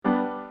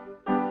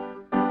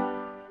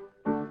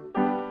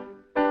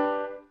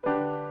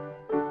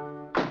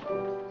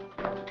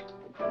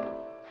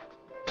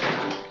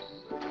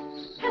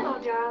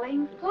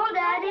darling. Hello,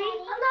 Daddy.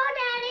 Hello,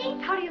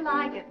 Daddy. How do you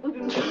like it?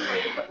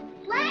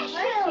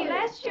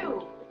 Bless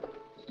you.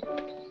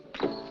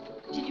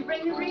 Did you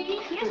bring the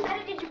wreath? Yes,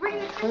 Daddy, did you bring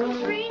the Christmas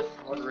wreath?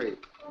 What wreath?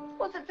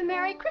 Was it the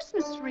Merry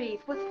Christmas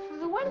wreath with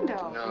the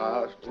window? No, I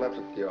left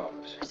it at the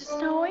office. Is it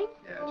snowing?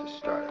 Yeah, it just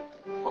started.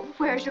 Well,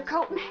 where's your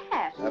coat and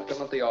hat? Left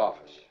them at the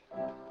office.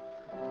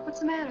 What's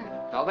the matter?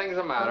 Nothing's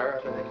the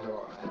matter. Everything's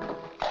all right.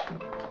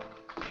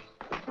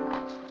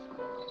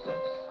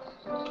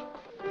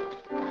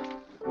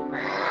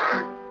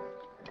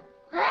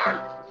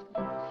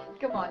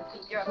 Come on,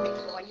 Pete. You're a big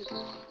boy. You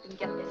can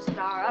get this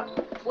star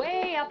up,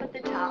 way up at the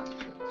top.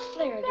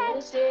 There it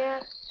is,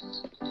 dear.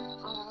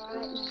 All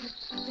right,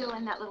 now fill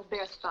in that little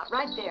bare spot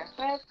right there.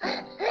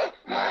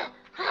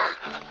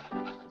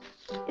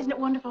 Isn't it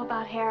wonderful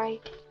about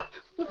Harry?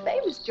 You're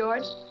famous,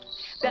 George.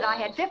 Bet I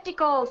had 50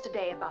 calls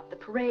today about the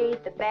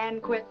parade, the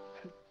banquet.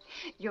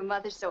 Your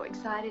mother's so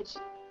excited.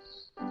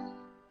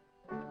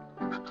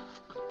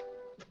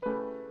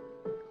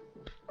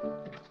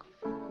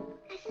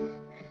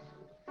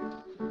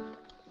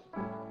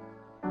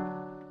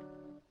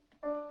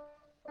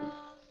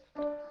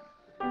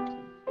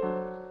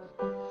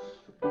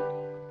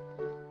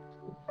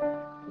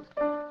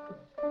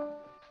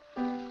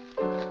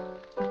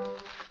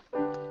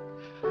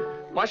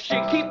 Must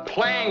you keep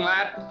playing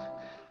that?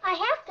 I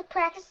have to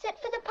practice it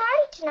for the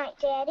party tonight,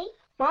 Daddy.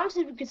 Mom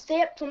said we could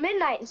stay up till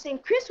midnight and sing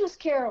Christmas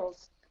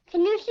carols.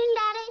 Can you sing,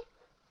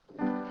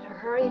 Daddy? Better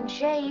hurry and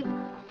shave.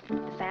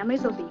 The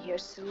families will be here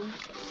soon.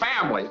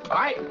 Family?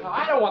 I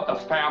don't want the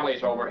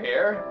families over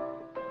here.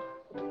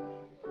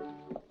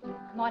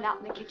 Come on out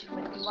in the kitchen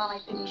with me while I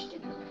finish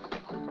dinner.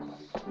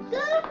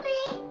 Excuse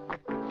me.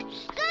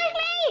 Excuse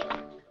me.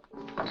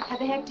 Have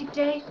a hectic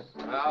day?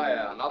 Oh,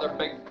 yeah, another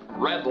big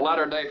red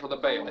letter day for the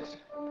Baileys.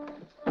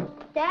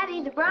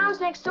 Daddy, the Browns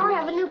next door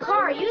have a new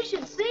car. You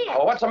should see it.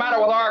 Oh, what's the matter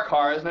with our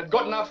car? Isn't it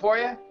good enough for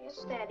you?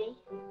 Yes, Daddy.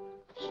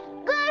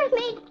 Excuse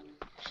me.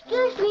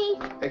 Excuse me.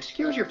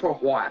 Excuse you for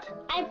what?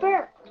 I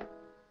burped.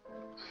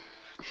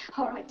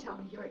 All right,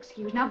 Tommy, you're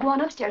excused. Now go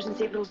on upstairs and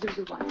see if little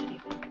Zuzu wants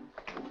anything.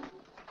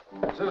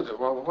 Zuzu?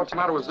 Well, what's the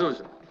matter with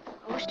Zuzu?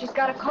 Oh, she's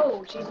got a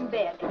cold. She's in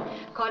bed.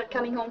 Caught it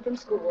coming home from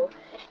school.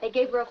 They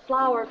gave her a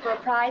flower for a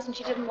prize, and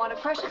she didn't want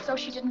to crush it, so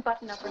she didn't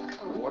button up her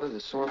coat. What is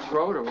it, sore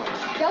throat or what?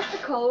 Just a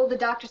cold. The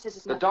doctor says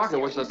it's The nothing doctor?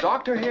 serious. Was the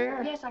doctor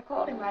here? Yes, I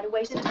called him right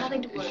away. Said it's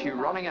nothing to worry Is she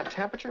about. running a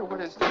temperature?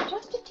 What is that?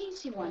 Just a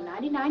teensy one,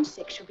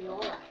 99.6. She'll be all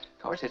right.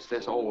 Of course, it's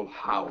this old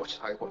house.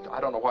 I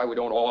don't know why we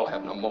don't all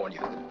have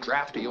pneumonia.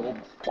 Drafty old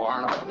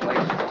barn of a place.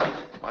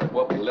 Might as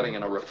well be living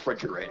in a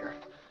refrigerator.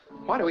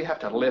 Why do we have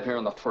to live here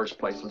in the first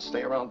place and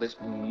stay around this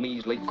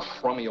measly,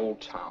 crummy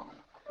old town?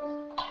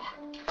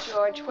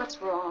 George,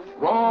 what's wrong?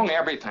 Wrong,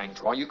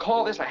 everything's wrong. You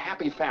call this a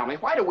happy family?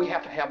 Why do we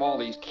have to have all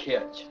these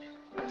kids?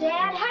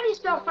 Dad, how do you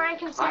spell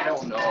frankincense? I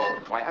don't know.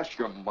 Why, ask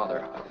your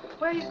mother.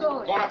 Where are you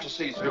going? Going up to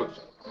see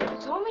Zeus. You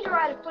told me to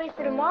write a play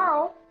for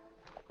tomorrow.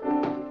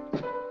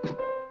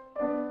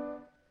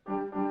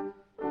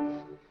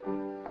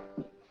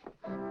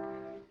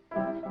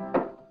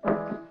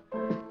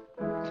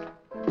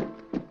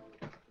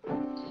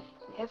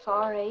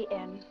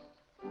 Frankin.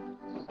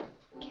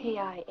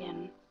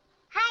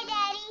 Hi,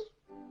 Daddy.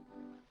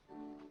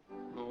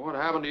 Well, what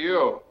happened to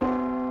you?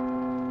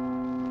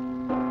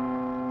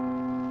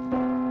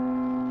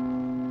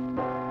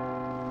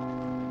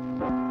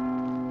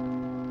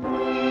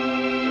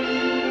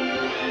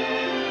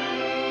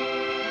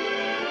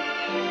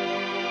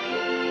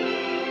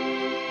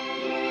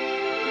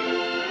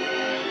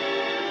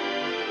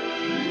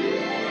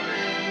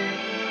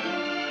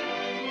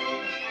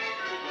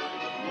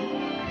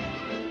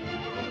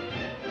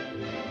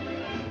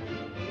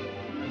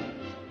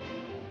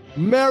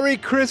 Merry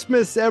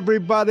Christmas,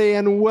 everybody,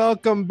 and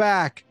welcome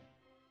back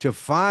to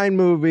Fine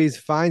Movies,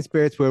 Fine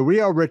Spirits, where we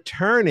are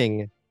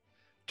returning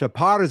to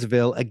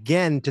Poddersville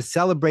again to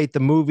celebrate the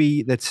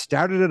movie that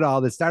started it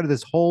all, that started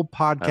this whole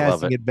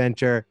podcasting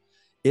adventure.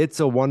 It's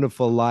a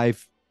Wonderful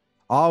Life.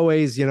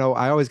 Always, you know,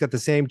 I always got the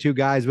same two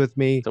guys with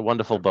me. It's a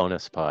wonderful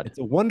bonus pod. It's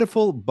a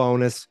wonderful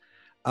bonus.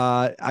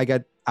 I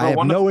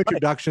have no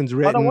introductions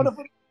written.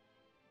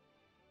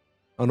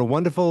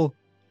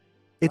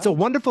 It's a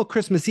wonderful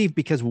Christmas Eve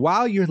because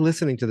while you're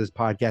listening to this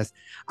podcast,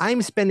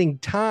 I'm spending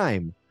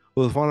time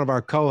with one of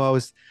our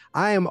co-hosts.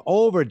 I am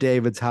over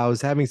David's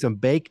house having some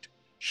baked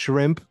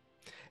shrimp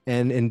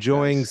and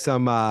enjoying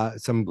some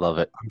love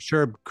it. I'm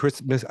sure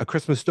A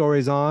Christmas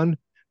Story's on,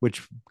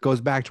 which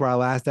goes back to our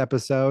last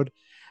episode.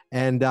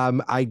 And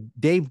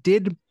Dave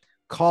did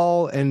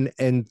call and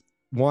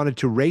wanted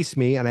to race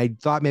me, and I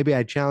thought maybe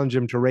I'd challenge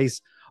him to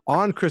race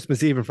on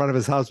Christmas Eve in front of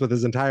his house with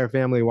his entire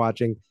family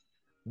watching.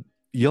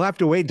 You'll have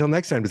to wait until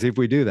next time to see if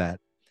we do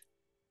that.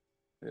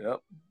 Yep.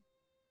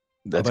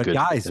 That's but good.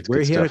 Guys, That's we're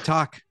good here stuff. to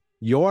talk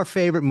your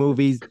favorite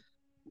movies.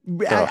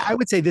 I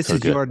would say this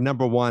is your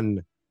number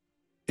one.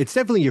 It's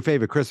definitely your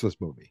favorite Christmas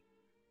movie.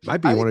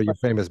 Might be one of your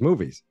famous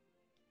movies.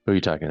 Who are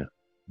you talking to?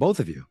 Both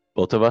of you.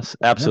 Both of us?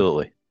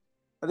 Absolutely.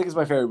 I think it's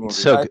my favorite movie.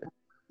 So good.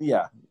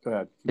 Yeah, go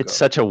ahead. It's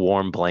such a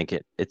warm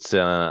blanket. It's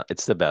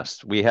the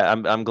best.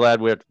 I'm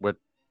glad we're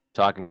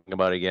talking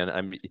about it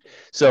again.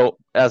 So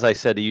as I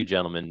said to you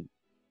gentlemen,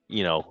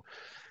 you know,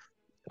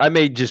 I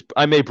may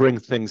bring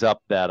things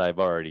up that I've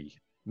already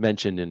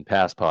mentioned in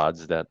past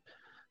pods that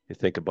I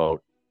think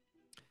about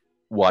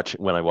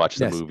when I watch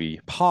the movie.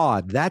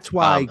 Pod. That's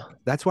why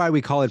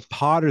we call it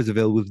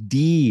Poddersville with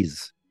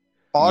D's.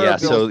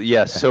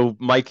 So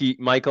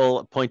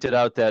Michael pointed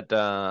out that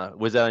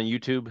was that on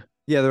YouTube?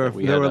 Yeah, there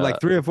were like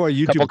 3 or 4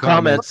 YouTube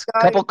comments.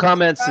 Couple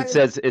comments that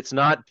says it's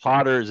not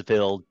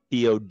Pottersville,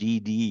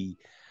 Podd.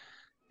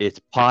 It's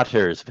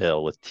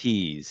Pottersville with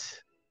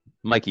T's.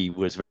 Mikey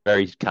was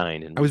very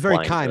kind, and I was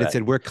very kind and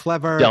said, "We're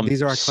clever. Dumb,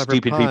 These are our clever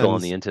stupid puns. people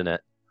on the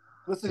internet."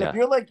 Listen, if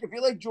you're like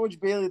George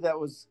Bailey, that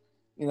was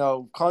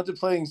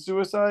contemplating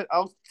suicide,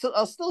 I'll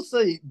still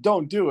say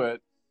don't do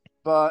it.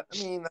 But I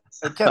mean,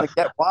 I kind of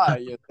get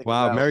why.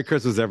 Wow, Merry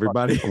Christmas,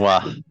 everybody!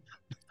 Wow,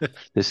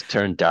 this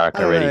turned dark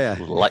already.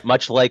 Yeah.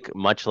 Much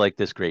like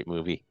this great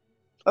movie.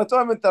 That's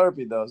why I'm in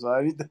therapy, though. So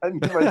I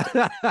need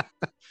my.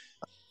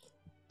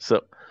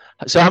 So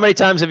how many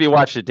times have you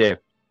watched it, Dave?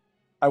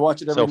 I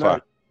watch it every night.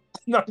 Far.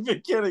 Not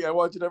even kidding. I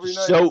watch it every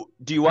night. So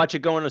do you watch it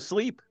going to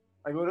sleep?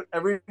 I go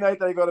every night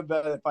that I go to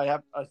bed. If I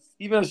have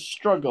even a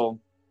struggle,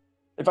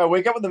 if I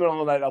wake up in the middle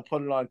of the night, I'll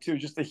put it on too,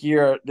 just to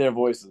hear their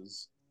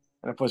voices,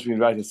 and it puts me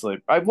back to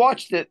sleep. I've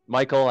watched it.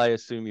 Michael, I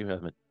assume you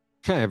haven't.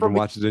 I haven't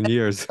watched it in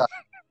years.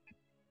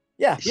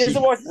 Yeah, he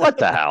hasn't watched it. What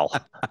the hell?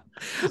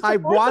 I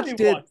watched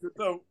it.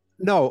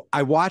 No,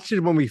 I watched it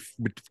when we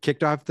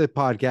kicked off the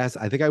podcast.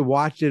 I think I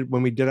watched it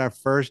when we did our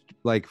first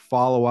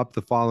follow up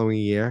the following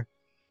year.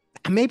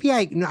 Maybe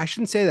I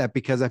shouldn't say that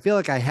because I feel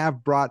like I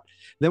have brought.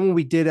 Then when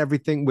we did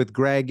everything with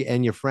Greg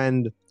and your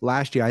friend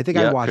last year, I think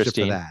I watched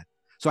Christine. It for that.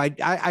 So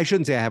I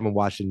shouldn't say I haven't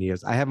watched it in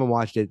years. I haven't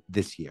watched it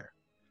this year.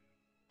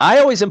 I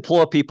always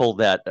implore people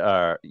that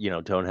are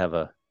don't have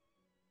a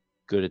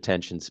good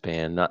attention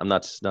span. I'm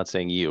not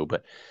saying you,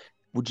 but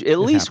would you at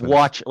least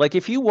watch, like,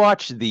 if you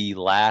watch the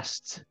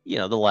last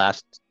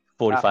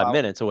 45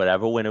 minutes or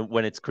whatever,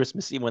 when it's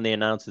Christmas Eve, when they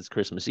announce it's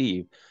Christmas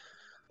Eve,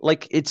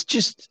 like, it's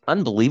just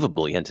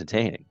unbelievably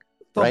entertaining.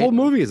 The whole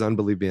movie is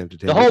unbelievably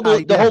entertaining.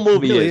 The whole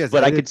movie really is.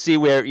 But I could see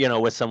where,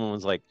 where someone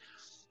was like,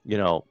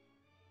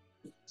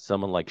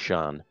 someone like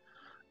Sean,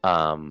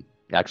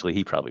 actually,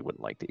 he probably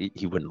wouldn't like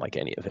he wouldn't like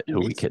any of it. Who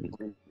are we kidding?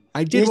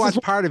 I did watch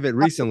part of it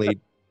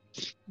recently,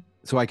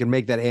 so I can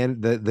make that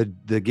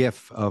the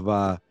gif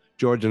of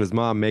George and his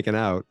mom making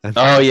out.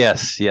 Oh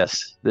yes.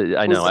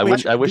 I know.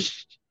 I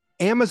wish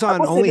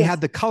Amazon only had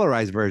the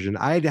colorized version.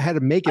 I had to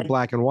make it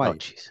black and white. Oh,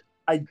 jeez.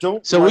 I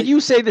don't. So would you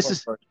say this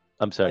is?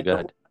 I'm sorry. Go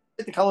ahead.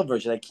 The color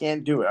version. I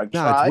can't do it.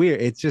 It's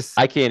weird. It's just.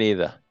 I can't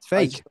either. It's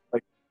fake.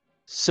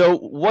 So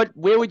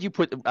where would you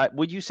put?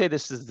 Would you say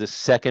this is the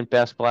second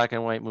best black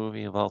and white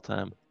movie of all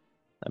time?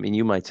 I mean,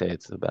 you might say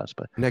it's the best,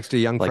 but next to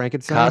Young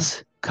Frankenstein,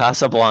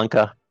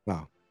 Casablanca.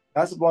 Wow.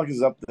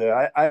 Casablanca's up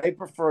there. I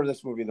prefer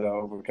this movie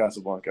though over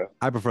Casablanca.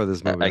 I prefer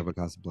this movie over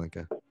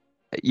Casablanca.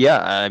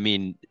 Yeah, I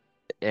mean,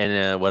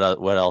 and what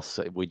else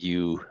would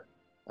you?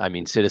 I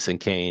mean, Citizen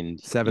Kane,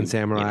 Seven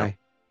Samurai.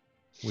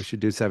 We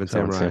should do Seven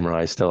Samurai.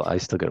 I still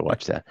gotta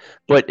watch that.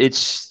 But it's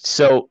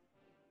so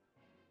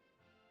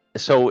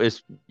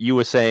as you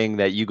were saying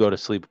that you go to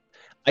sleep.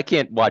 I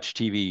can't watch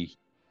TV,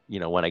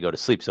 when I go to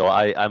sleep. So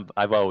I'll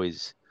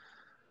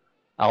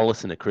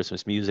listen to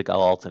Christmas music.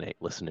 I'll alternate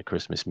listen to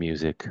Christmas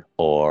music,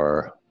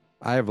 or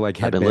I have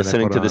I've been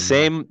listening to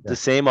the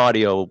same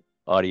audio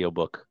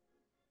book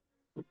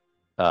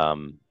for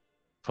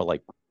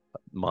like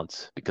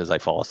months because I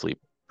fall asleep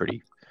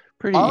pretty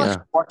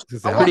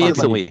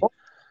instantly.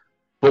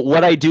 But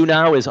what I do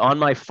now is on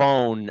my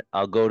phone,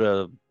 I'll go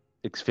to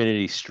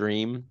Xfinity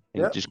Stream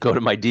and just go to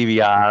my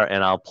DVR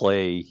and I'll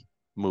play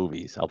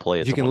movies. I'll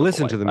play it. You can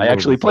listen to them. I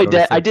actually played.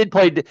 I did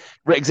play.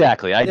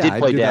 Exactly. I did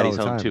play Daddy's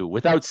Home 2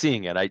 without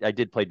seeing it. I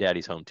did play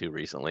Daddy's Home 2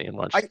 recently and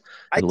watched and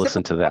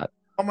listened to that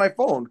on my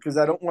phone because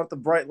I don't want the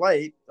bright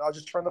light. I'll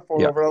just turn the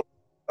phone over.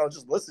 I'll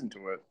just listen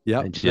to it.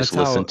 Yeah, and just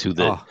listen to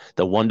the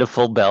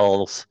wonderful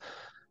bells.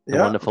 The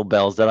wonderful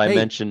bells that I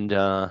mentioned.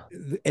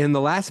 In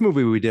the last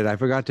movie we did, I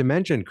forgot to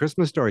mention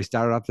Christmas Story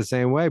started off the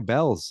same way.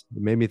 Bells.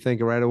 It made me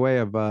think right away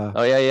of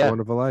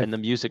Wonderful Life. And the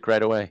music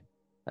right away.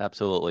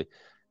 Absolutely.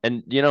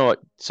 And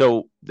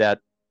so that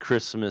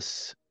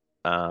Christmas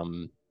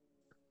playlist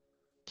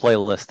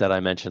that I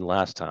mentioned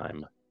last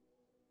time,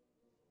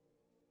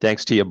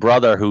 thanks to your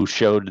brother who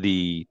showed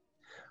the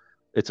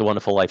It's a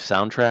Wonderful Life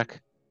soundtrack.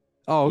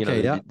 Oh,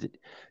 okay,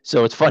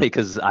 So it's funny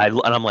because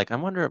I'm like, I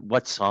wonder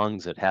what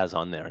songs it has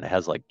on there, and it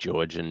has like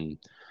George and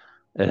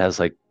it has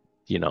like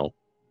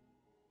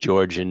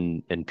George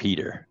and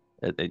Peter,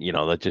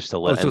 just to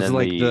let. So it's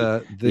like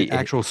the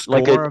actual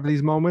score of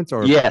these moments,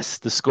 or yes,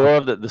 the score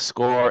of the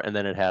score, and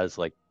then it has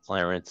like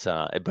Clarence,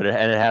 but it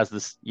has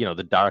this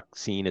the dark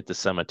scene at the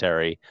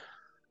cemetery.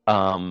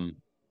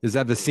 Is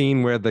that the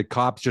scene where the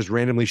cops just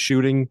randomly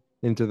shooting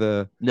into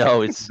the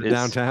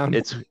downtown?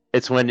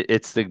 It's when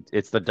it's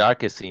the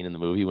darkest scene in the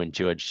movie when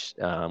George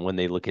when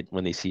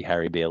they see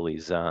Harry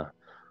Bailey's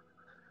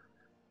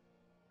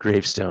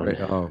gravestone.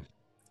 Right. Oh,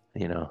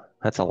 You know,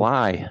 that's a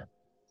lie.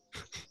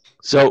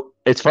 So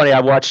it's funny.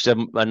 I watched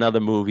another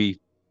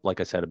movie. Like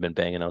I said, I've been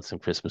banging out some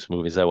Christmas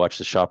movies. I watched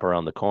The Shop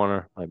Around the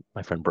Corner.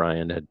 My friend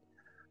Brian had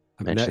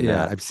mentioned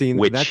that. I've seen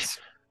that's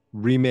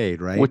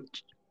remade, right?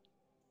 Which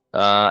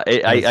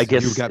I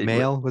guess You've Got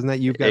Mail, wasn't that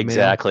You've Got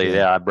exactly. Mail?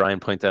 Yeah, Brian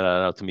pointed that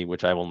out to me,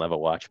 which I will never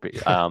watch. But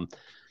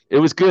it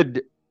was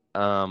good.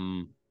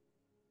 But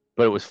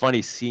it was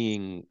funny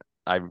seeing.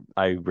 I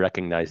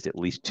recognized at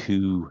least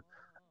two,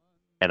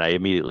 and I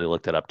immediately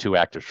looked it up. Two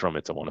actors from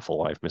It's a Wonderful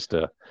Life.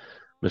 Mr.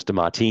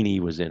 Martini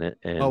was in it,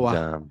 and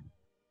wow.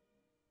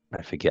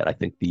 I forget. I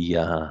think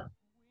the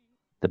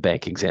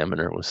bank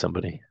examiner was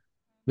somebody.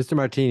 Mr.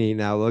 Martini.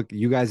 Now look,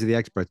 you guys are the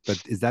experts,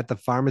 but is that the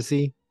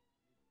pharmacy?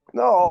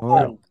 No.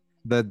 Or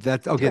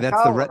that's okay.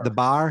 That's the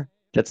bar.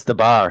 That's the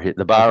bar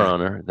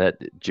owner that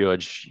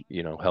George,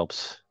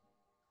 helps.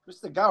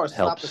 Mr. Gower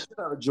slapped the shit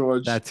out of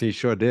George. He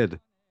sure did.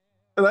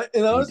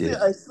 And honestly,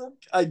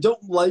 I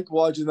don't like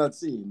watching that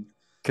scene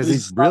because he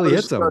really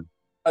hits him.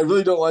 I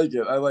really don't like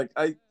it.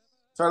 I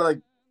try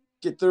to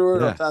get through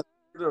it or fast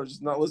or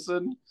just not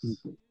listen.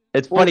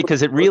 It's funny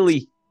because it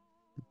really,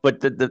 but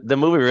the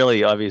movie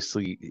really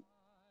obviously,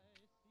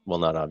 well,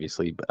 not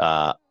obviously.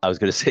 I was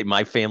going to say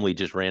my family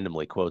just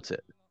randomly quotes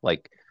it.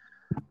 Like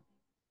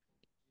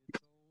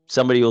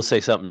somebody will say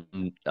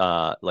something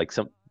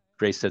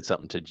Grace said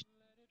something to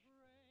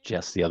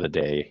Jess the other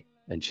day,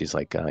 and she's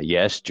like,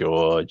 yes,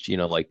 George,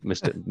 like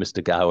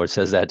Mr. Gower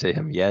says that to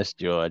him. Yes,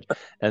 George.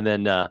 And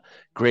then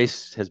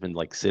Grace has been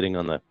like sitting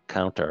on the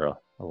counter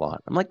a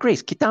lot. I'm like,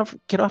 Grace, get off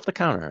the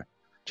counter.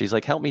 She's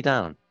like, help me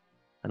down.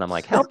 And I'm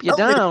like, help you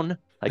down.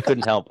 I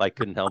couldn't help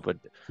but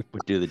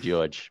do the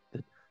George.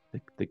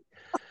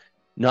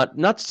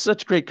 Not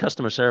such great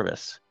customer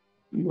service.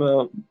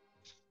 Well,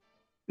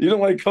 you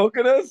don't like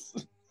coconuts?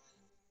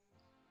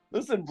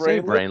 Listen,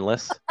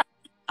 brainless.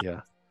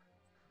 Yeah.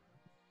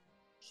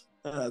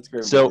 That's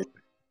great. So,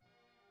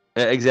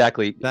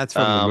 exactly. That's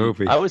from the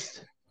movie.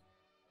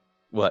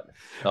 What?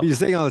 Oh. You're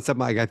saying all this stuff,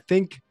 Mike. I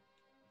think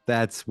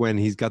that's when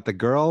he's got the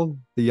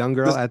young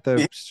girl at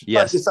the.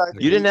 Yes.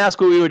 You didn't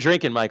ask what we were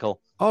drinking, Michael.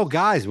 Oh,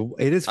 guys,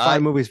 it is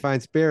Fine Movies,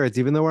 Fine Spirits.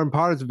 Even though we're in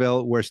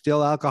Poddersville, we're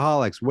still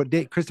alcoholics.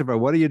 Christopher,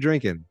 what are you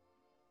drinking?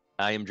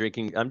 I'm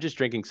just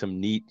drinking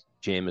some neat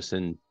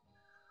Jameson.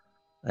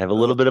 I have a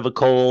little bit of a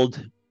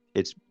cold.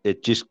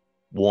 It just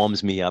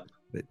warms me up,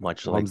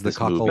 much like this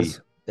movie.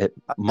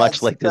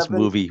 This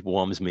movie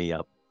warms me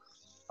up.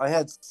 I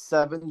had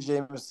 7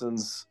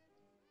 Jamesons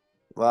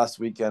last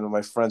weekend with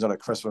my friends on a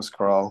Christmas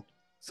crawl.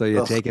 So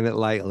you're taking it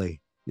lightly.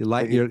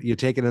 You're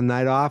taking a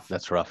night off?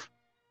 That's rough.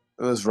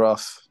 It was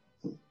rough.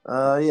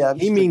 Yeah.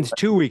 He means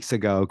 2 weeks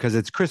ago because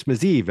it's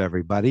Christmas Eve,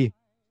 everybody.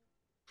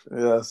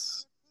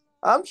 Yes.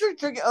 I'm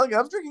drinking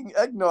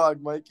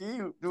eggnog, Mikey,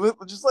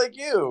 just like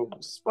you,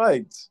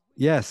 spiked.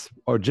 Yes.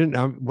 Or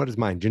what is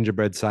mine?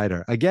 Gingerbread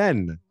cider.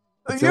 Again.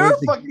 You're a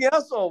fucking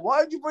asshole.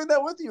 Why did you bring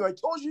that with you? I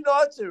told you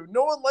not to.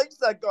 No one likes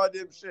that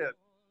goddamn shit.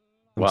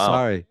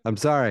 I'm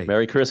sorry.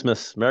 Merry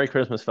Christmas,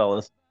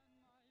 fellas.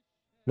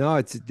 No,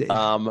 it's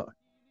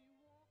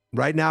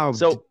right now.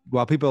 So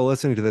while people are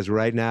listening to this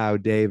right now,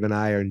 Dave and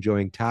I are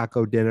enjoying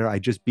taco dinner. I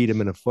just beat him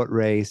in a foot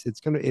race.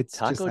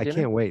 I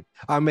can't wait.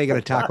 I'm making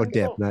a taco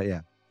dip. Not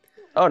yet.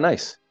 Oh,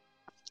 nice.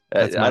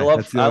 I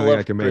love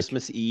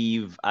Christmas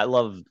Eve. I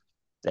love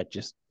that.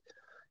 Just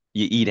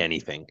you eat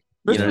anything.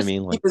 You know what I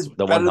mean? Like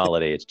the one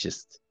holiday, it's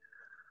just.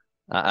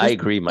 I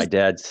agree. My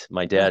dad's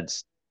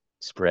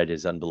spread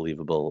is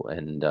unbelievable,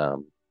 and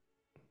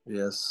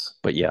yes.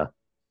 But yeah,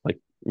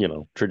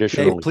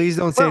 traditional. Hey, please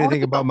don't say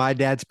anything about my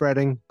dad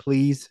spreading.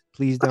 Please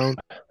don't.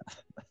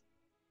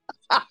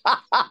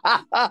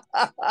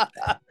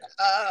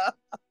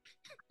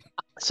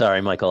 Sorry,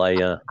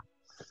 Michael.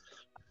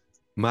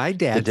 My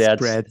dad's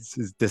spreads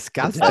is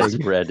disgusting. Dad's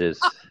spread is.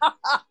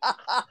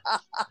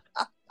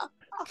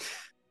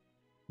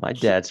 My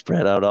dad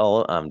spread out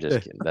all. I'm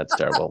just kidding. That's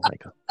terrible,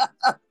 Michael.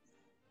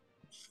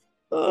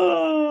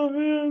 Oh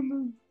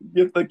man, the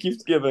gift that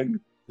keeps giving.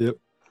 Yep.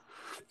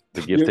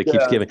 The gift that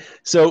keeps giving.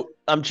 So,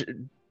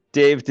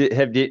 Dave.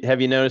 Have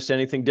you noticed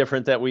anything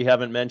different that we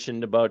haven't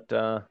mentioned about?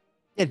 Yeah.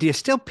 Do you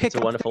still pick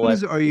up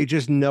things, or you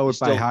just know it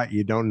by heart?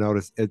 You don't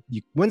notice it.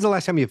 When's the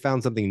last time you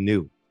found something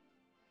new,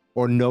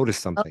 or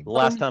noticed something? The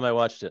last time I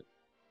watched it.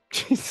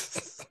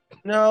 Jesus.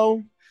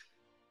 No,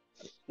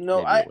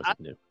 I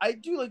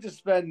do like to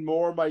spend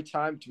more of my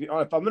time. To be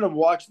honest, if I'm gonna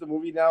watch the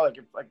movie now,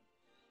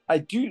 I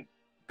do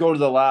go to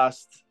the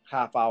last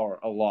half hour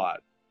a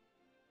lot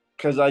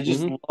because I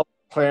just love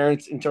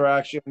Clarence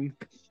interaction.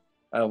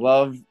 I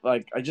love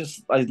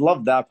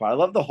that part. I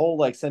love the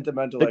whole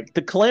sentimental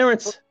the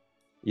Clarence.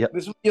 Yeah,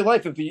 this would be your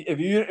life if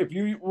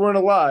you weren't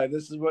alive.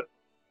 This is what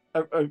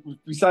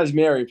besides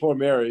Mary, poor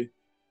Mary.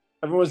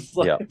 Everyone's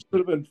life would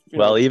have been.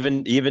 Well,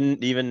 even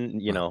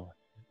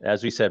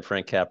as we said,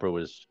 Frank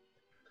Capra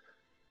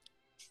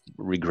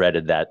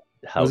regretted that.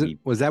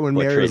 Was that when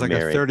Mary was like a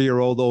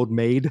 30-year-old old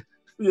maid?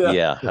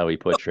 Yeah, how he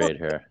portrayed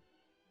her.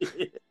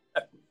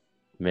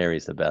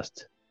 Mary's the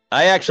best.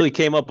 I actually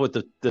came up with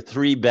the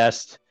 3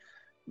 best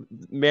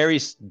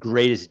Mary's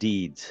greatest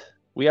deeds.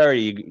 We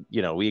already,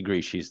 we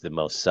agree she's the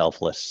most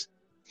selfless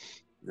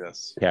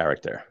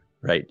character,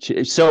 right?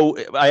 So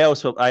I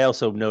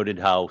also noted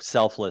how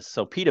selfless.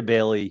 So Peter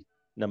Bailey,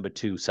 number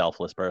 2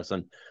 selfless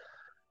person.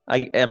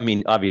 I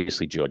mean,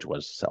 obviously George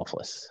was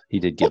selfless. He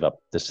did give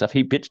up the stuff.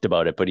 He bitched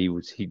about it, but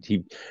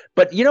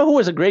but you know who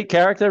was a great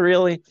character,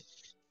 really?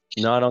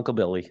 Not Uncle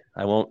Billy.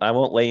 I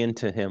won't lay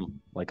into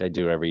him like I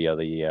do every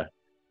other year.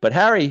 But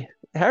Harry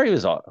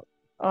was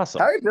awesome.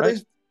 Harry Billy's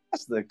right?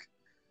 fantastic.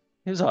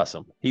 He was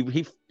awesome.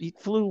 He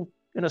flew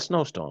in a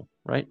snowstorm,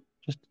 right?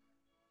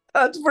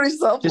 That's pretty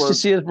selfless. Just to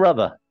see his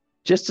brother.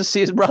 Just to see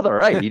his brother,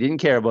 right? He didn't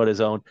care about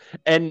his own.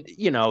 And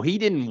he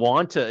didn't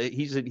want to.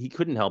 He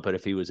couldn't help it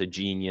if he was a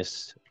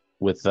genius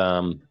with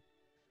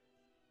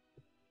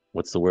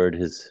what's the word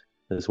his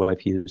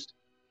wife used?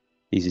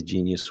 He's a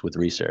genius with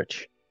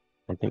research,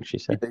 I think she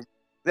said.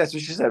 That's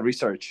what she said,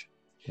 research.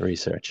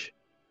 Research.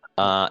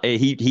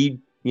 He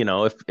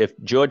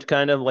if George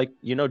kind of like,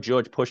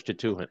 George pushed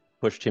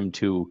him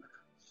to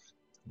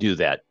do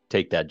that,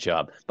 take that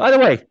job. By the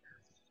way,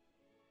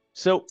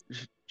 so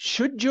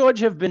should George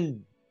have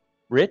been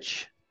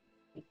rich?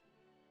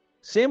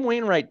 Sam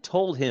Wainwright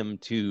told him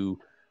to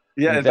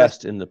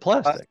invest in the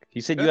plastic.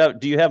 He said,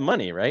 do you have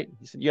money, right?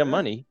 He said, you have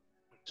money.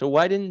 So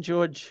why didn't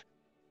George?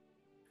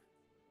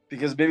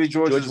 Because maybe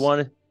George was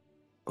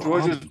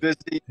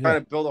busy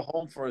trying to build a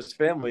home for his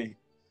family.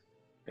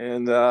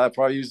 And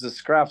probably used the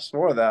scraps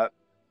for that.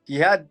 He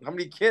had how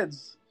many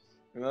kids?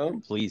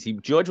 Please,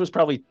 George was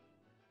probably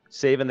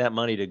saving that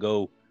money to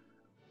go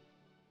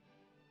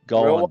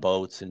on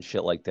boats and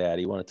shit like that.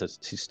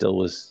 He still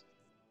was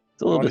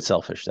a little bit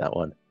selfish, that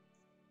one.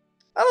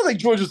 I don't think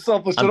George was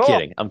selfish at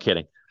all. I'm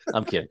kidding.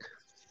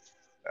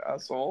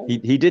 Asshole.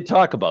 He did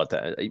talk about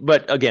that,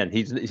 but again,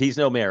 he's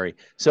no Mary.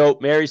 So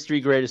Mary's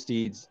 3 greatest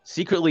deeds: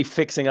 secretly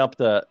fixing up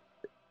the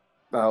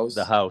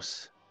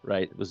house,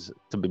 right? It was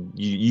a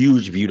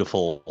huge,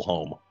 beautiful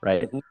home,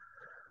 right? Mm-hmm.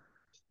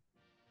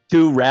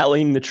 2,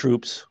 rallying the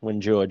troops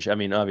when George. I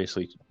mean,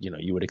 obviously,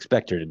 you would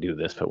expect her to do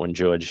this, but when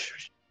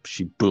George,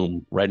 she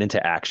boom right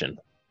into action.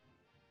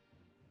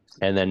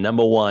 And then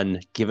number 1,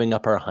 giving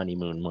up her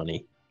honeymoon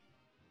money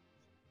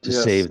to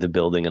save the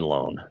building and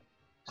loan.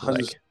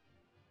 Like,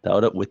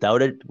 without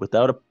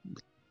a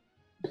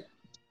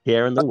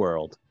care in the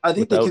world. I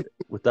think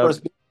without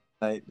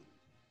night.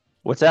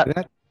 What's that?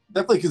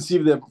 Definitely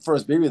conceived their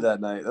first baby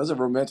that night. That was a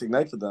romantic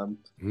night for them.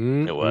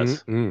 It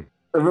was.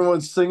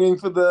 Everyone's singing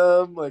for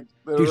them. Like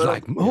he's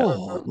like,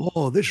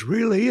 this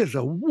really is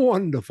a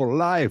wonderful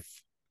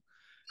life.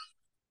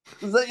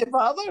 Is that your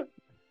father?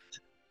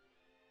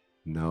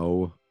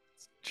 No,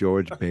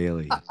 George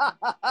Bailey.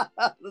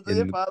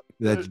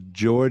 That's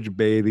George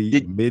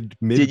Bailey. Mid.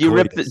 Did you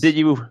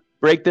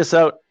break this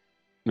out?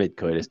 Mid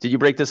coitus. Did you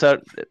break this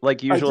out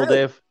like usual,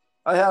 Dave?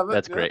 I have it.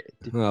 That's great.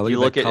 Well,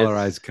 look at that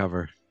colorized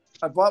cover.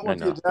 I bought one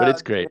for your dad, but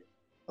it's great.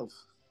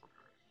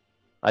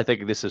 I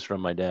think this is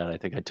from my dad. I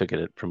think I took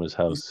it from his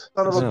house.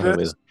 Son of a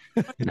bitch.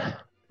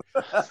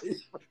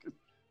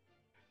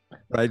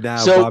 Right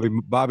now,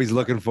 Bobby's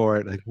looking for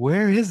it. Like,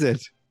 where is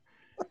it?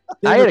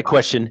 I had a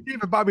question.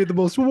 Gave Bobby the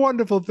most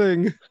wonderful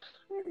thing.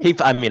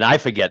 I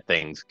forget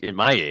things. In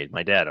my age,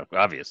 my dad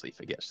obviously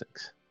forgets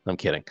things. I'm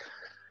kidding.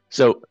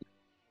 So,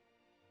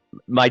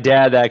 my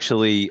dad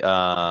actually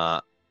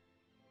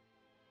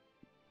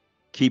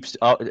keeps.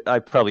 I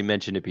probably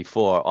mentioned it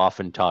before.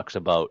 Often talks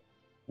about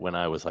when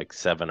I was like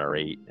 7 or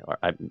 8, or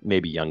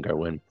maybe younger,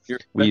 when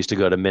we used to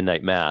go to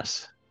midnight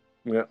mass.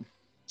 Yeah.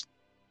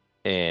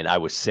 And I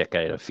was sick.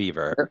 I had a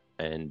fever,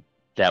 and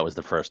that was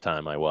the first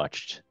time I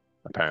watched.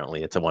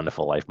 Apparently, It's a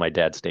Wonderful Life. My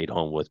dad stayed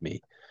home with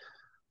me.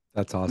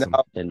 That's awesome.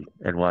 And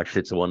watched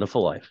It's a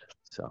Wonderful Life.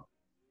 So,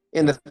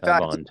 in the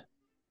fact,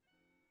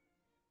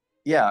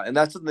 yeah, and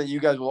that's something that you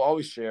guys will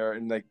always share,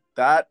 and like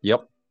that.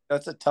 Yep.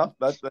 That's a tough.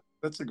 That's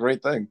a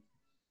great thing.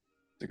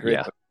 It's a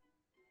great thing.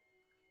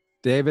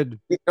 David,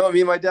 you know what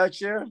me and my dad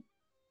share?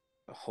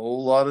 A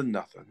whole lot of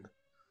nothing.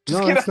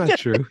 No, that's not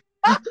true.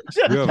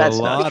 We have a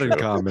lot in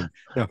common.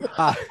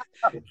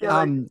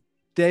 No.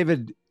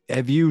 David,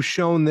 have you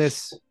shown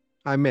this?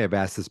 I may have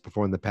asked this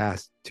before in the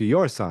past to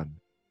your son.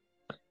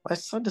 My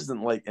son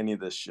doesn't like any of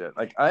this shit.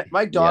 Like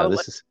my daughter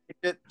likes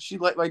it.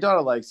 My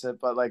daughter likes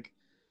it, but like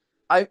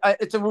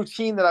it's a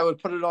routine that I would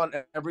put it on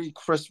every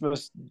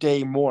Christmas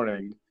Day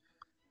morning,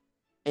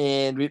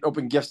 and we'd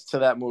open gifts to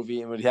that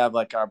movie, and we'd have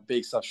like our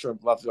big stuffed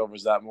shrimp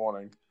leftovers that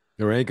morning.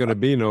 There ain't gonna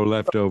be no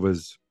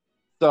leftovers.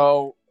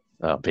 So,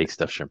 baked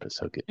stuffed shrimp is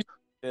so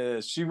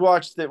good. She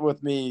watched it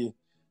with me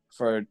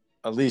for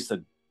at least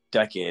a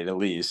decade, at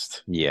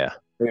least. Yeah.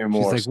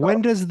 More, she's like,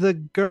 when does the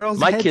girl's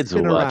my head kids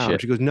spin will watch around?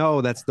 it. She goes, no,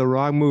 that's the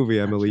wrong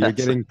movie, Emily. You're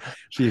getting.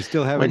 She's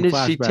still having. When did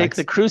flashbacks. she take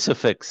the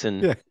crucifix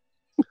and?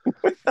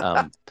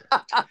 Yeah.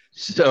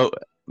 So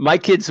my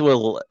kids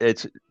will.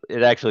 It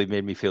actually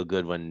made me feel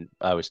good when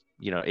I was.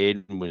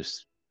 Aiden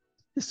was.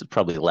 This is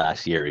probably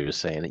last year. He was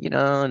saying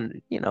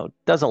that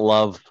doesn't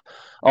love.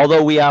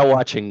 Although we are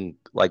watching,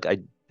 like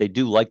they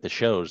do like the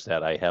shows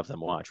that I have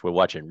them watch. We're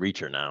watching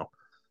Reacher now.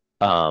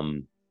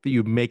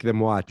 you make them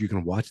watch. You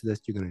can watch this.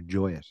 You can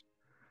enjoy it.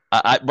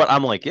 But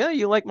I'm like, yeah,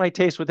 you like my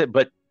taste with it,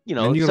 but you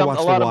know, Then you're gonna watch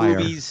a The lot of Wire.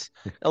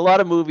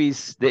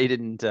 movies, they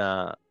didn't.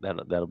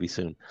 That'll be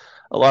soon.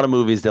 A lot of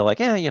movies, they're like,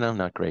 yeah, you know,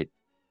 not great.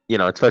 You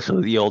know,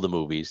 especially the older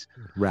movies.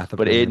 Wrath of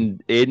But Man.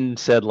 Aiden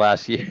said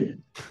last year,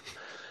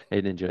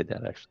 Aiden enjoyed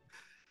that actually.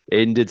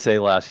 Aiden did say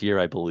last year,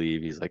 I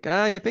believe, he's like,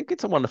 I think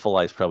It's a Wonderful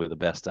Life's probably the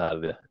best out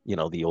of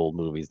the old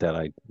movies that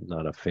I'm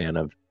not a fan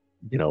of.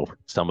 You know,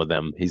 some of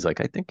them. He's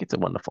like, I think It's a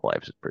Wonderful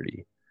Life is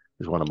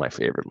one of my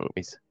favorite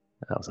movies.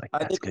 And I was like,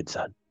 that's good,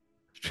 son.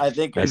 I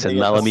think I said,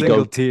 now let me Single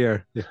go.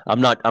 tear. Yeah.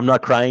 I'm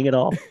not crying at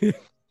all. I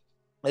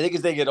think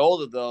as they get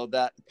older, though,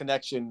 that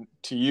connection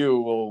to you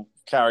will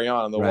carry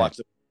on, and they'll watch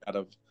it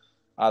out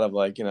of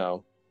like, you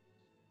know,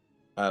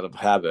 out of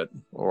habit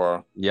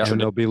or And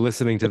they'll be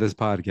listening to this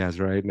podcast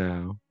right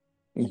now.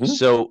 Mm-hmm.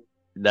 So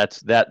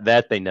that's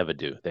that they never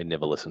do. They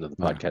never listen to the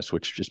podcast,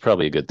 which is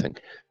probably a good thing.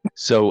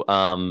 So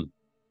a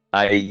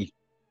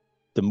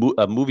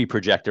movie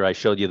projector, I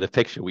showed you the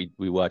picture. We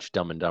watched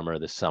Dumb and Dumber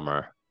this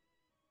summer.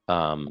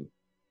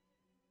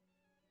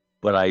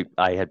 But I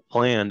had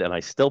planned, and I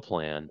still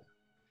plan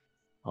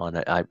on.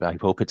 I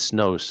hope it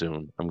snows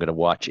soon. I'm gonna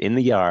watch In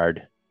the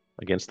Yard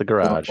against the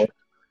garage.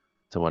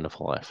 It's a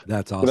Wonderful Life.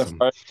 That's awesome.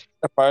 A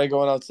fire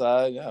going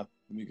outside, yeah,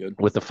 it'd be good.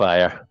 With the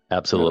fire,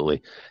 absolutely.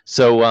 Yeah.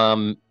 So,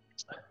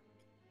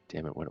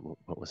 damn it,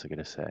 what was I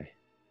gonna say?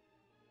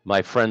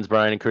 My friends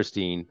Brian and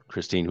Christine,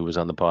 who was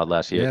on the pod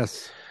last year.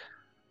 Yes.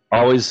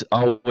 Always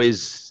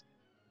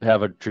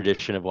have a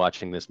tradition of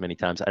watching this many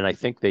times, and I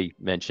think they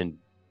mentioned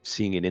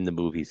seeing it in the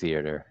movie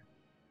theater.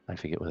 I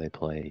forget where they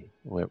play,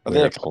 where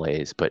it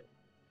plays, but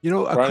you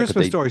know, A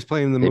Christmas Story's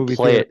playing in the movie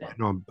theater.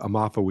 No, I'm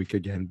off a week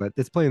again, but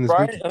it's playing this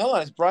week. Hold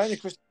on, is Brian and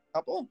Christine a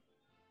couple?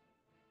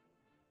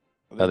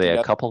 Are they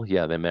a couple?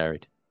 Yeah, they're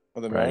married.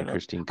 Oh, they're Brian married? And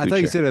Christine. I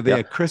thought you said, are they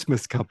a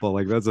Christmas couple?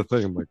 Like, that's a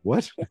thing. I'm like,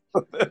 what?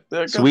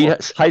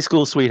 High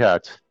school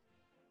sweethearts.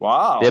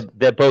 Wow.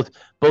 They're both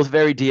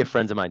very dear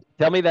friends of mine.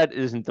 Tell me that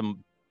isn't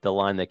the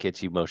line that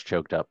gets you most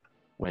choked up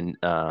when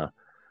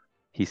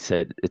he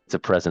said it's a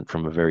present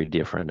from a very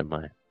dear friend of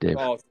mine, Dave.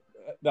 Oh,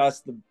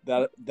 that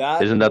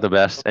isn't that the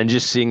best? And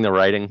just seeing the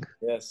writing.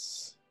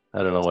 Yes.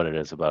 I don't know what it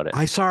is about it.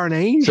 I saw an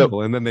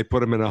angel, and then they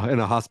put him in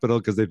a hospital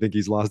because they think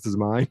he's lost his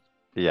mind.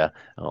 Yeah.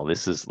 Oh,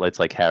 it's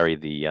like Harry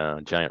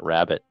the Giant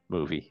Rabbit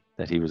movie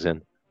that he was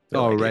in.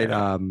 Oh, like, right.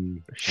 Yeah.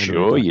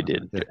 Sure you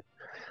did.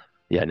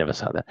 Yeah, I never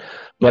saw that.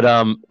 But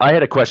I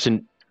had a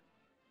question.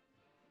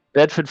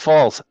 Bedford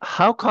Falls,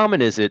 how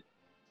common is it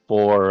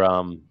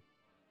for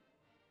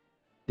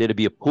there to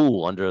be a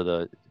pool under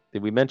the?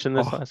 Did we mention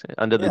this last night?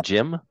 Under the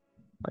gym?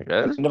 Like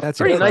that's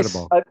pretty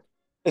incredible. Nice.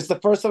 It's the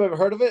first time I've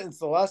heard of it. And it's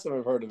the last time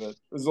I've heard of it.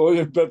 It's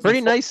only pretty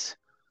nice.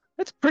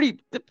 That's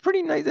pretty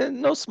nice.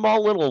 No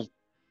small little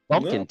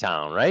bumpkin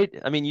town, right?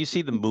 I mean, you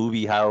see the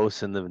movie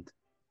house and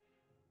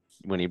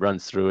when he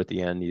runs through at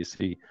the end, you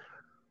see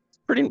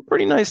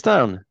pretty nice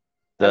town.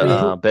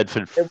 The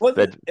Bedford,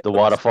 the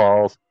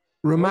waterfalls.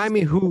 Remind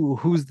me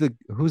who's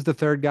the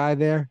third guy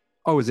there?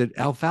 Oh, is it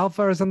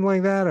Alfalfa or something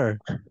like that? Or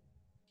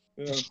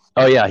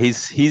oh yeah,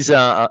 he's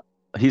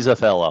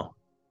Othello.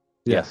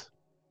 Yes.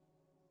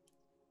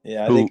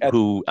 Yeah, I think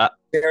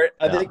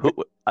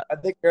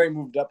Harry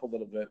moved up a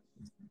little bit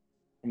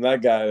from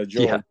that guy to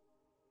George. Yeah,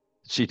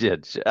 she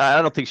did.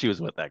 I don't think she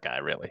was with that guy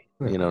really.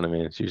 You know what I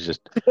mean? She was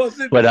just. She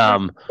wasn't.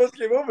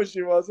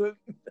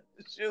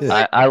 She was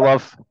like, I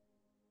love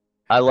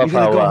You're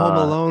how go home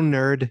alone,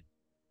 nerd.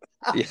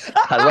 Yeah,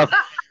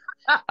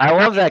 I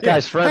love that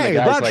guy's friend. Hey,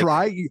 that's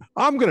right.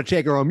 I'm gonna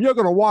take her home. You're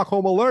gonna walk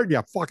home alone,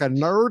 you fucking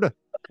nerd.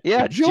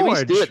 Yeah,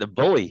 George. Jimmy Stewart, the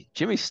bully.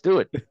 Jimmy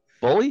Stewart,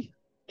 bully.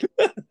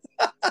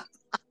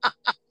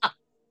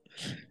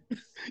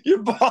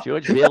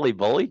 George Bailey,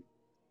 bully.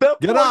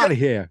 Get out of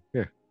here.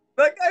 Yeah.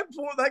 That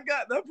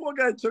poor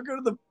guy took her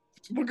to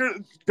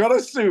got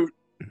a suit,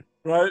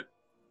 right?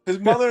 His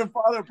mother and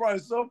father are probably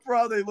so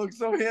proud they look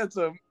so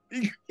handsome.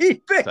 He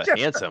picked so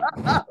handsome.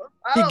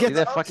 He gets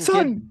that fucking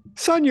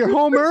son, you're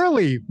home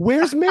early.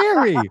 Where's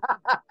Mary?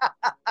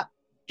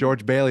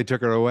 George Bailey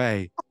took her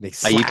away.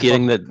 Are you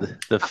kidding?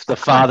 The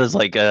father's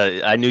like,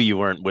 I knew you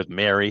weren't with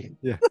Mary.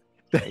 Yeah.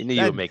 I knew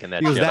you were making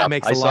that shit that up.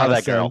 Makes I a saw lot that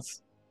of girl. Sense.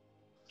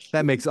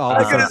 That makes all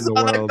the sense in the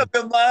world.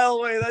 A mile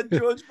away, that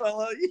George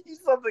fella, he's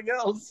something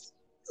else.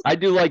 I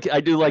do like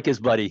his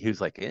buddy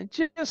who's like,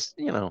 just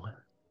who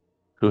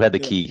had the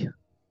key,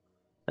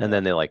 and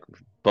then they like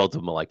both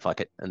of them are like, fuck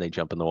it, and they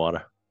jump in the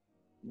water.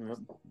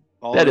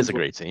 That is a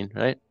great scene,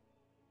 right?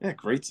 Yeah,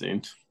 great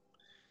scene.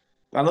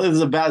 I don't know if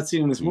there's a bad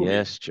scene in this movie.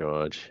 Yes,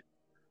 George.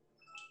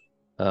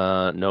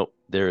 Nope,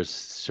 there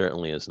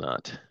certainly is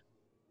not.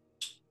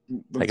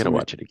 I gotta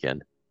watch it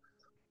again.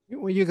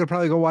 Well, you could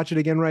probably go watch it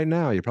again right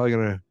now. You're probably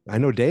gonna. I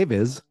know Dave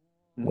is.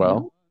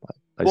 Well,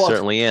 I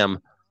certainly am.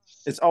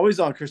 It's always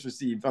on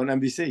Christmas Eve on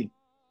NBC.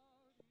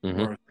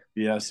 Mm-hmm. Or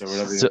BS or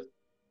whatever.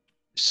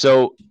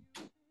 So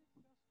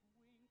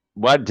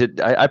what did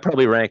I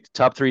probably ranked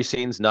top 3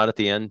 scenes? Not at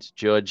the end.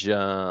 George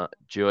and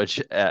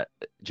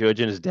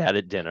his dad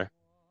at dinner.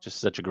 Just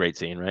such a great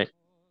scene, right?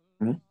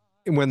 Mm-hmm.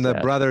 When the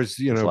Sad. brothers,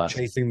 His last.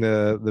 chasing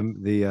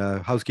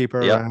the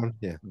housekeeper Yep. around.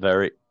 Yeah.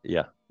 Very,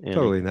 yeah.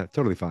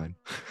 Totally fine.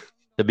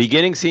 The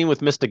beginning scene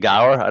with Mr.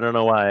 Gower, I don't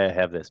know why I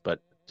have this, but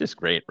just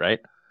great, right?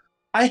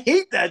 I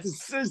hate that.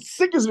 It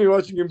sickens me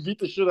watching him beat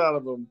the shit out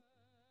of him.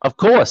 Of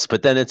course,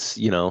 but then it's,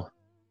 he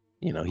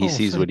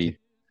sees what he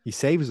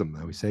saves him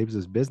though. He saves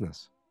his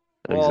business.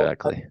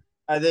 Exactly.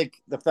 I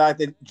think the fact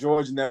that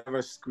George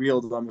never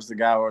squealed on Mr.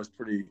 Gower is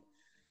pretty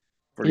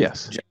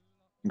yes.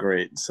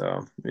 Great.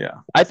 So, yeah.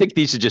 I think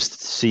these are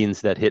just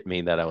scenes that hit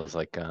me that I was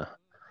like,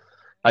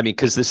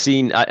 because the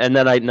scene, and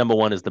then number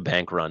one is the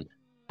bank run.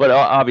 But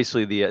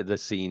obviously the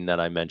scene that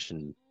I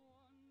mentioned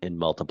in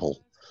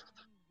multiple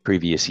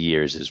previous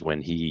years is when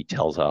he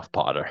tells off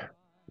Potter,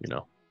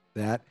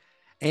 That.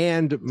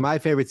 And my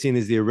favorite scene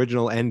is the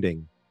original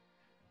ending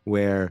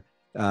where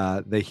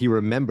he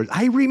remembers.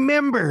 I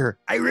remember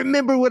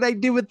what I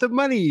did with the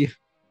money.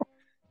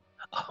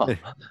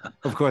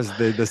 Of course,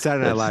 the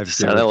Saturday Night Live.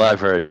 Saturday Night Live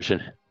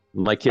version.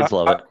 My kids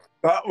love it.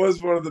 That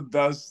was one of the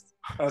best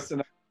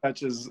SNL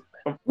catches.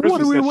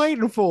 What are we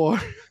waiting for?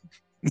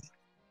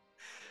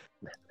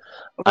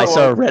 I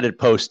saw a Reddit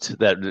post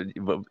that,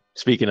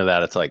 speaking of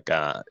that, it's like,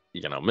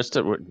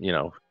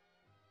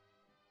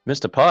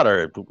 Mr.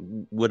 Potter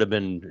would have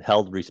been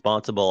held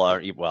responsible.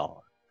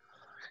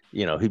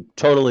 He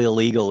totally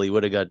illegal. He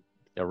would have got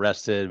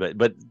arrested,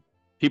 but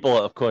people,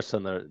 of course,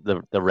 on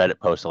the Reddit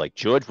post are like,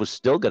 George was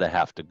still going to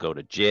have to go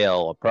to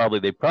jail, or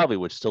they probably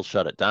would still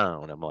shut it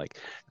down. I'm like,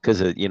 because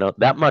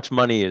that much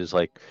money is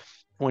like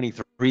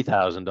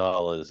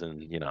 $23,000,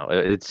 and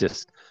it's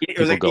just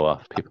people like go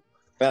off. People.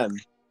 Ben,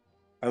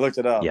 I looked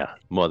it up. Yeah,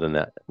 more than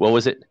that. What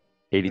was it?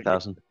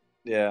 80,000.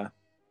 Yeah.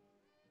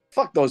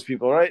 Fuck those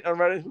people, right? On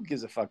Reddit, who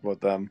gives a fuck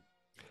about them?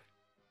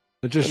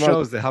 It just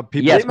shows that how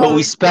people. Yes, but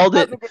we spelled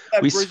it.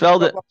 We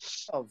spelled it.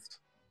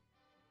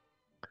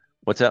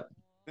 What's that?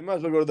 They might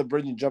as well go to the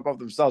bridge and jump off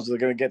themselves. So they're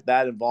going to get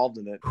that involved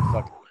in it.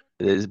 Fuck.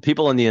 There's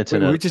people on the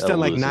internet. We just done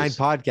like 9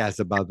 podcasts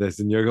about this,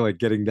 and you're like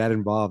getting that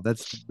involved.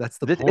 That's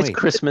the point. It's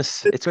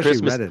Christmas. It's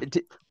Christmas.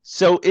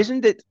 So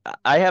isn't it?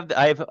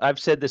 I've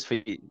said this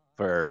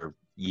for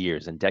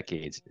years and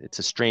decades. It's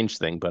a strange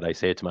thing, but I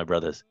say it to my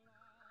brothers.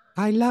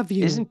 I love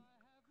you. Isn't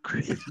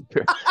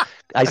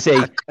I say,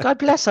 God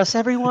bless us,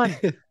 everyone.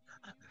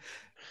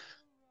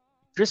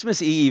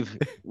 Christmas Eve,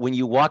 when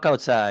you walk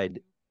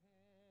outside,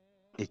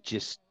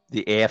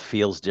 the air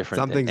feels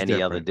different than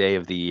any other day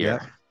of the year.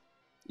 Yep.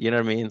 You know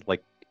what I mean?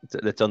 Like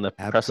it's on the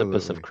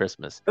precipice of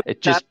Christmas.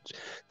 It That- just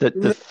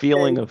the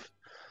feeling of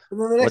And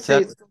then the next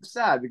day, it's so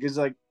sad because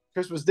like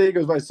Christmas Day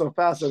goes by so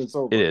fast and it's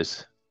over. it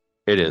is.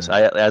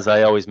 As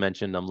I always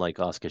mentioned, I'm like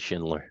Oscar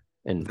Schindler,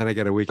 and Then I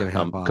get a week and a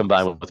half off.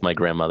 combined with my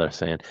grandmother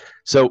saying.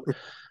 So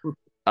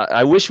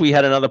I wish we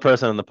had another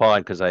person on the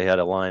pod, because I had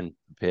a line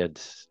prepared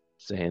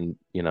saying,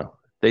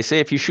 they say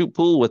if you shoot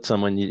pool with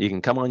someone, you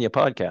can come on your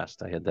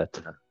podcast. I had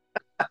that.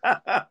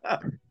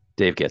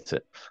 Dave gets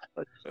it.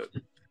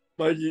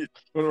 Mikey,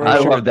 I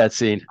love that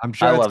scene. I'm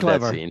sure I it's love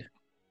clever. that scene.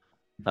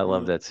 I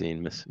love that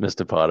scene,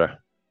 Mr. Potter.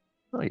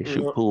 Oh, you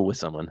shoot pool with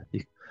someone,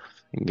 you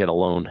can get a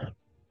loan.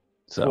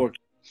 So,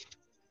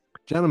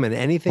 Gentlemen,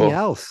 anything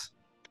else?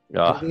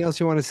 Anything else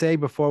you want to say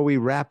before we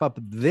wrap up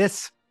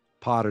this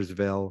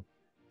Pottersville?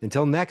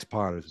 Until next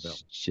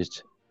Pottersville.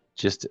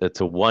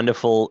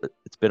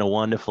 It's been a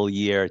wonderful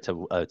year. It's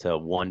a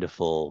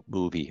wonderful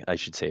movie. I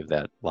should save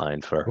that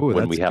line for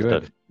when we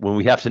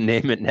have to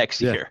name it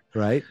next year.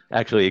 Right.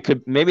 Actually,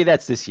 maybe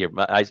that's this year.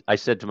 I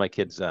said to my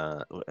kids,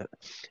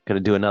 gonna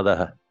do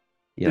another,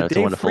 It's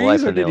a Wonderful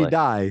Life. Or did he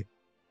die?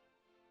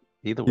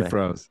 Either way. He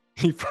froze.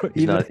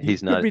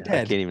 He's not. I dead.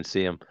 can't even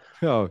see him.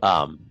 Oh.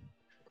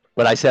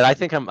 But I said, I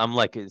think I'm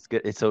like, it's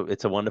good. It's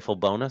a wonderful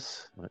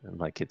bonus. And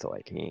my kids are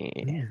like,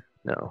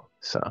 no.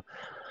 So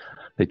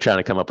they're trying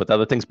to come up with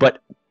other things.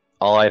 But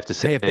all I have to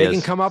say if they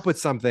can come up with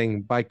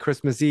something by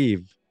Christmas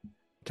Eve,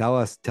 tell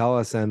us,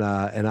 and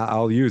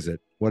I'll use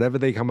it. Whatever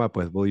they come up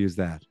with, we'll use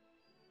that.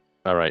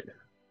 All right.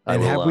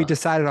 And have we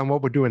decided on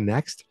what we're doing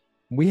next?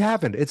 We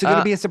haven't. It's going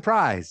to be a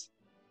surprise.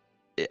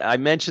 I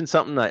mentioned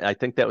something. I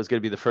think that was going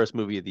to be the first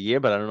movie of the year,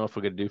 but I don't know if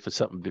we're going to do for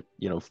something,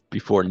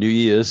 before New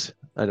Year's.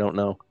 I don't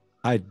know.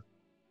 I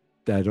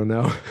don't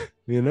know.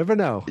 You never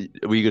know.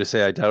 Were you going to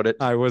say I doubt it?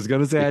 I was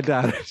going to say I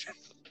doubt it.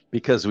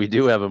 Because we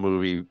do have a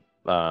movie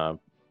that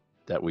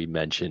we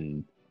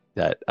mentioned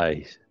that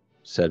I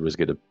said was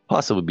going to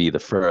possibly be the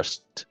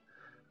first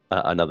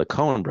another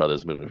Coen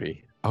Brothers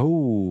movie.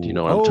 Oh. Do you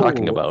know what I'm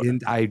talking about?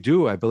 I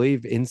do. I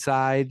believe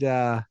Inside.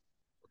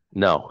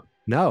 No.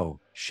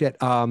 Shit.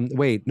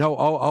 Wait. No.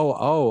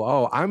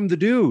 Oh. I'm the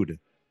dude.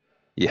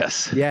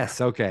 Yes. Yes.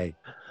 Okay.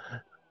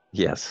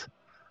 Yes.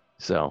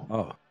 So.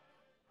 Oh.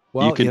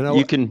 Well,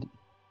 you can.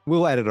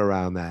 We'll edit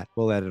around that.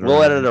 We'll edit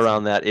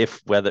around that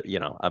if whether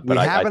But we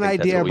have an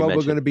idea of what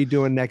we're going to be. be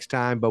doing next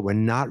time, but we're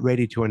not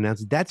ready to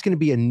announce it. That's going to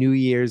be a New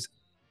Year's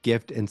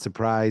gift and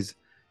surprise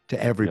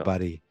to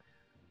everybody.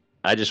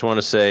 I just want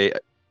to say,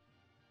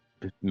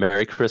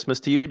 Merry Christmas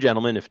to you,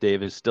 gentlemen. If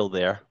Dave is still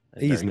there,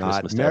 he's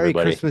not. Merry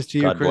Christmas to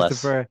you,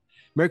 Christopher.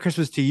 Merry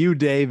Christmas to you,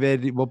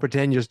 David. We'll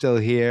pretend you're still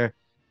here.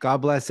 God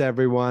bless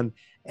everyone.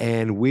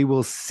 And we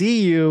will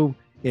see you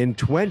in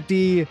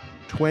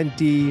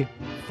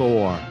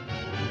 2024.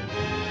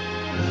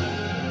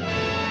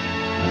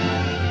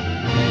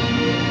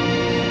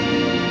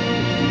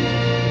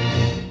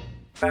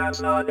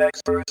 Fans not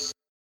experts.